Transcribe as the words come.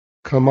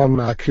Come on,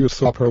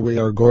 Macusoper, we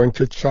are going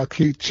to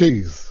Chuck E.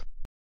 Cheese.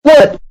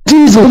 What?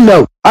 Diesel,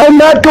 no. I'm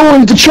not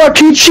going to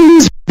Chuck E.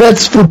 Cheese.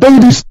 That's for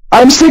babies.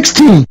 I'm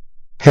 16.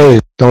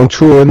 Hey,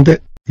 don't ruin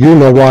it. You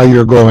know why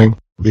you're going.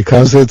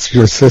 Because it's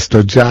your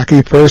sister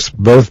Jackie's first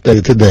birthday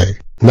today.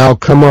 Now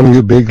come on,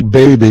 you big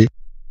baby.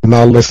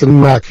 Now listen,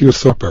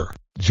 Macusoper.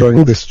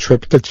 During this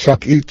trip to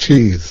Chuck E.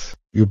 Cheese,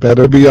 you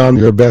better be on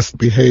your best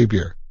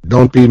behavior.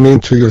 Don't be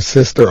mean to your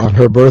sister on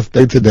her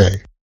birthday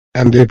today.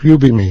 And if you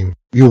be mean,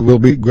 you will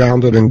be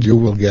grounded and you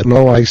will get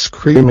no ice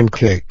cream and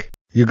cake.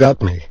 You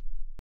got me?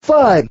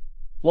 Fine.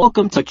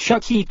 Welcome to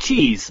Chuck E.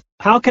 Cheese.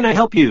 How can I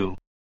help you?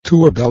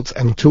 2 adults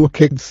and 2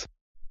 kids.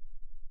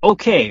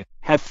 Okay,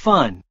 have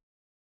fun.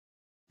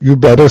 You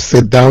better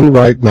sit down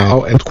right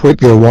now and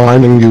quit your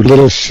whining, you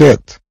little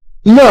shit.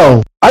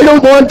 No, I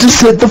don't want to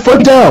sit the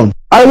fuck down.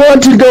 I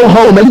want to go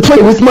home and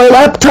play with my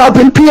laptop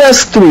and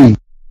PS3.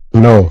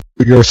 No,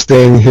 you're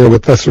staying here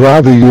with us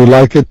whether you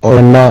like it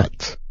or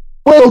not.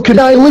 Well, can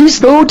I at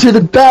least go to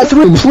the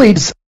bathroom,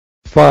 please?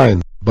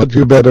 Fine, but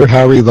you better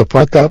hurry the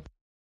fuck up.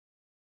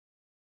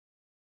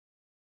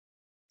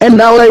 And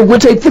now I will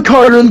take the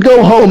car and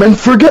go home and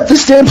forget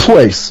this damn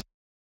place.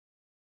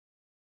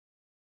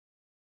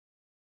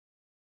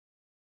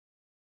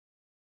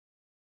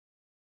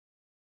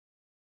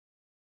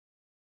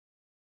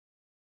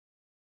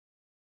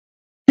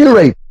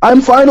 Great,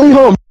 I'm finally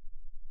home.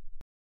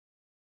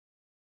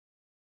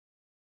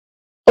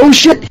 Oh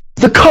shit,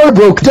 the car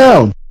broke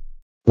down.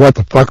 What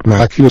the fuck,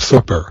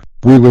 Macusoper?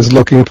 We was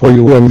looking for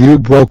you when you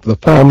broke the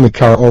family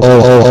car.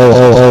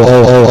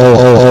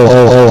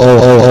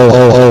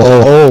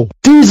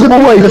 Diesel,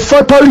 why the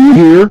fuck are you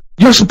here?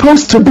 You're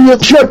supposed to be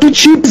at Chuck E.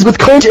 Cheese with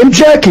Clint and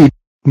Jackie.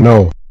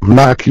 No,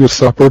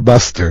 Macusoper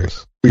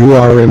busters. You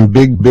are in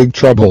big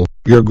trouble.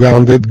 You're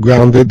grounded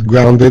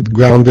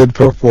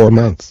for 4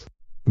 months.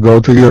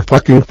 Go to your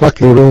fucking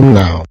room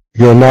now.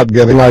 You're not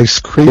getting ice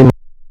cream.